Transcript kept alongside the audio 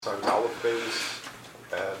Times Aleph base,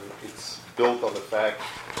 and it's built on the fact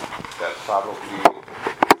that probably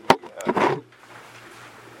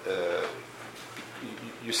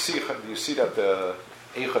you see that the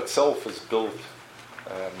Eich itself is built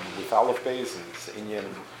with Aleph base, and it's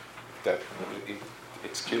Inyan that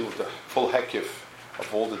it's killed the full hekif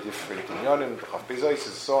of all the different Inyanim, the Chav Beis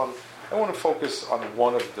and so on. I want to focus on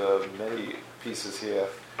one of the many pieces here.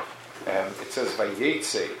 It says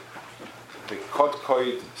Vayetze, the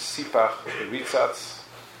Kodkoid Sipach Ritzatz.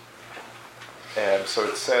 So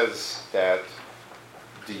it says that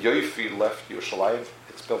the Yoifi left Yerushalayim.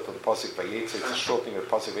 It's built on the pasuk Vayetze. It's a shortening of the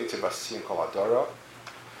pasuk Vayetze Basim Kol Adara.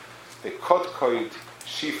 The Kodkoid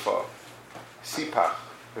Shifa Sipach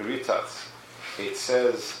Ritzatz. It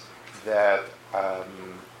says that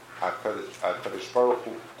HaKadosh Baruch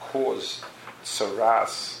Hu caused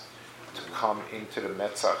Saras to come into the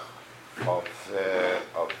Metzach of the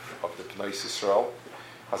Bnei Yisrael.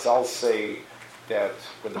 Hazal say that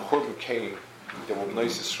when the Churban came, there were Bnei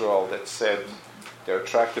Yisrael that said they're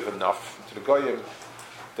attractive enough to the Goyim,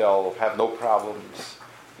 they'll have no problems,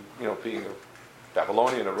 being a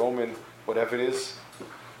Babylonian, a Roman, whatever it is.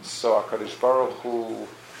 So HaKadosh Baruch Hu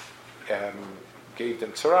gave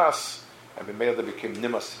them tzaras, and B'meila they became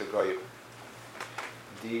nimas to the Goyim.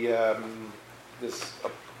 There's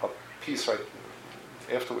a piece right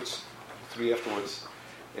afterwards, 3 afterwards,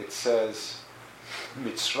 it says,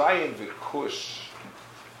 Mitzrayim v'kush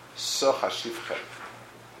socha shivchem.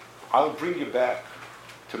 I'll bring you back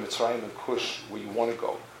to Mitzrayim and Kush where you want to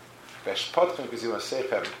go. V'eshpotchem k'zim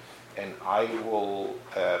asechem, and I will,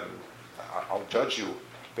 I'll judge you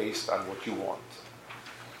based on what you want.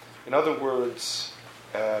 In other words,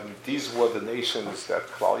 these were the nations that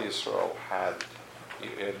Klal Yisrael had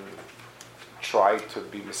tried to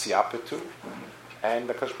be Messiapet to, and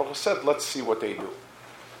the HaKadosh Baruch Hu said, let's see what they do.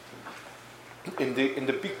 In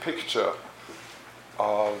the big picture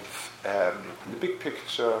of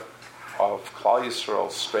Klal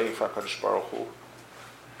Yisrael straying from HaKadosh Baruch Hu,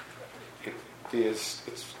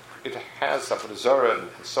 it has Avodah Zarah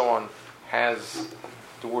and so on, has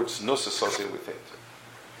the words nus associated with it.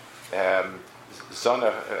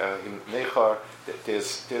 Zana Nechar,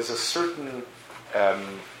 there's a certain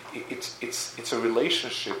it's a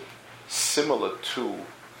relationship similar to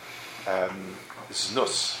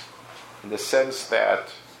znus, in the sense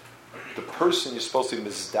that the person you're supposed to be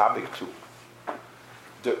mizdabik to,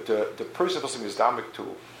 the person you're supposed to be mizdabik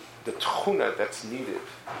to, the tchuna that's needed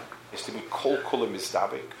is to be kol kula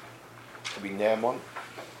mizdabik, to be ne'eman.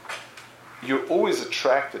 You're always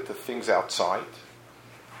attracted to things outside,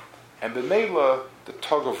 and b'meila, the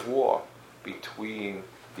tug of war between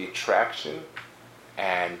the attraction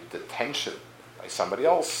and the tension by somebody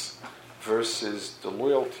else versus the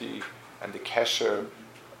loyalty and the kesher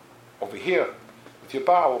over here with your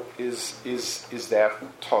Baal is that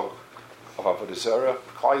tug of Avodah Zarah,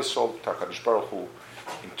 Klal Yisrael, HaKadosh Baruch Hu,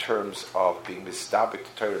 in terms of being mizdabek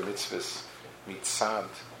to Torah mitzvahs, mitzad,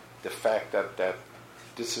 the fact that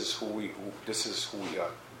this is who we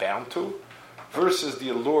are bound to, versus the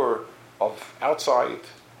allure of outside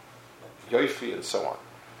yoifi and so on.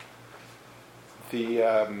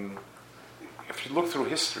 If you look through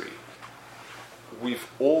history, we've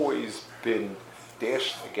always been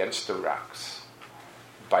dashed against the rocks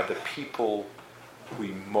by the people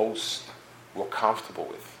we most were comfortable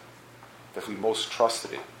with, that we most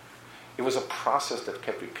trusted in. It was a process that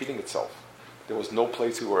kept repeating itself. There was no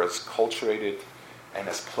place we were as culturated and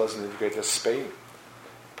as pleasant integrated as Spain,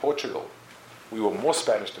 Portugal. We were more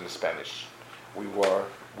Spanish than the Spanish. We were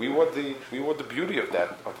the beauty of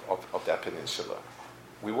that peninsula.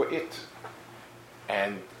 We were it.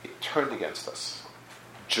 And it turned against us.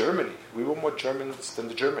 Germany, we were more Germans than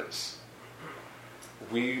the Germans.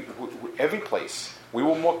 We every place, we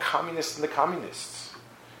were more communists than the communists.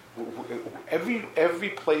 Every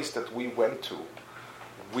place that we went to,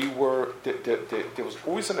 we were there was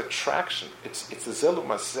always an attraction. It's the zelu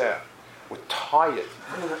mazeh. We're tired.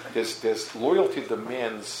 There's loyalty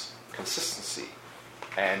demands consistency,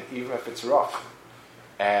 and even if it's rough,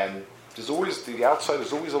 and there's always the outside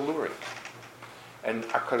is always alluring. And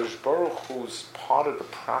HaKadosh Baruch Hu's part of the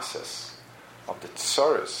process of the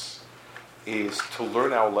tsaris is to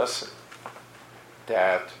learn our lesson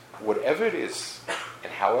that whatever it is,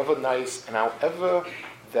 and however nice, and however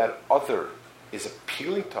that other is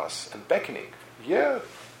appealing to us and beckoning, your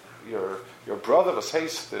brother was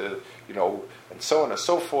haste, and so on and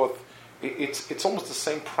so forth. It's almost the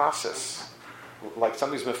same process. Like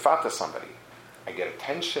somebody's mefata somebody. I get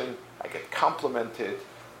attention, I get complimented,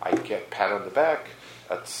 I get pat on the back.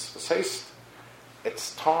 That's haste.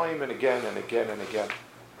 It's time and again and again and again.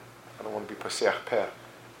 I don't want to be paseach peh,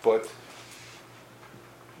 But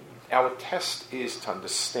our test is to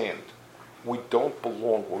understand we don't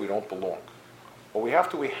belong where we don't belong. What we have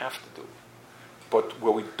to do. But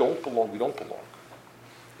where we don't belong, we don't belong.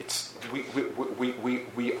 It's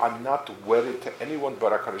we are not wedded to anyone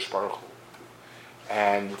but HaKadosh Baruch Hu.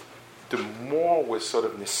 And the more we're sort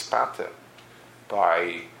of nispata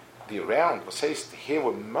by the around, here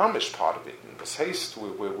we're mamish part of it. And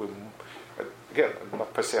we're again,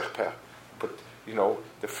 not pesach peh, but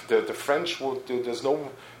the French there's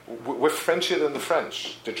no. We're Frenchier than the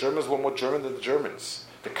French. The Germans were more German than the Germans.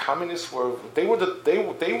 The communists were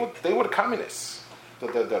the communists.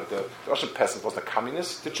 The Russian peasant was the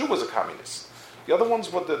communist. The Jew was a communist. The other ones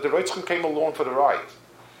were the Reitzchen came along for the ride.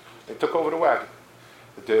 They took over the wagon.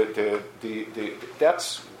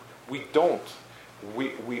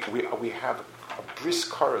 We have a brisk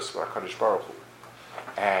chorus with HaKadosh Baruch Hu.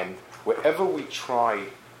 And wherever we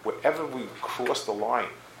cross the line,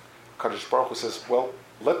 HaKadosh Baruch Hu says, well,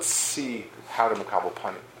 let's see how to Makabel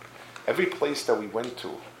Panim. Every place that we went to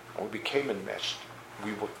and we became enmeshed,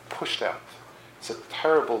 we were pushed out. It's a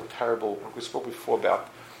terrible, we spoke before about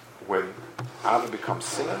when Ava becomes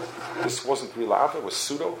sinner. This wasn't real Ava, it was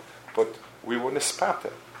pseudo, but we were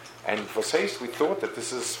nispata. And for Seis, we thought that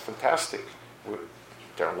this is fantastic.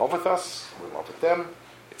 They're in love with us, we're in love with them,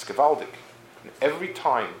 it's gewaldig. And every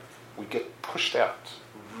time we get pushed out,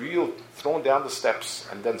 thrown down the steps,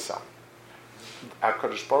 and then some.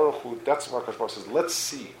 HaKadosh Baruch Hu, that's what HaKadosh Baruch Hu says, let's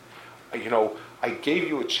see. I gave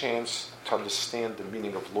you a chance to understand the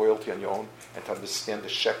meaning of loyalty on your own and to understand the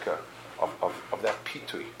sheker of that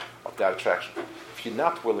pitui, of that attraction. If you're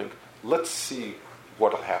not willing, let's see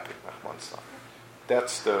what will happen.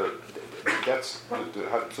 That's the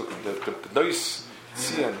nois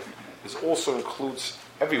tzion is also includes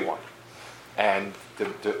everyone, and the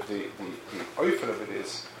oifen of it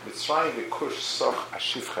is Mitzrayim v'kush soch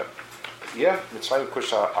ashivchem. Yeah, Mitzrayim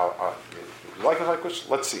kush. You like it, kush?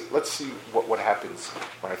 Let's see what happens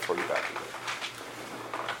when I throw you back again.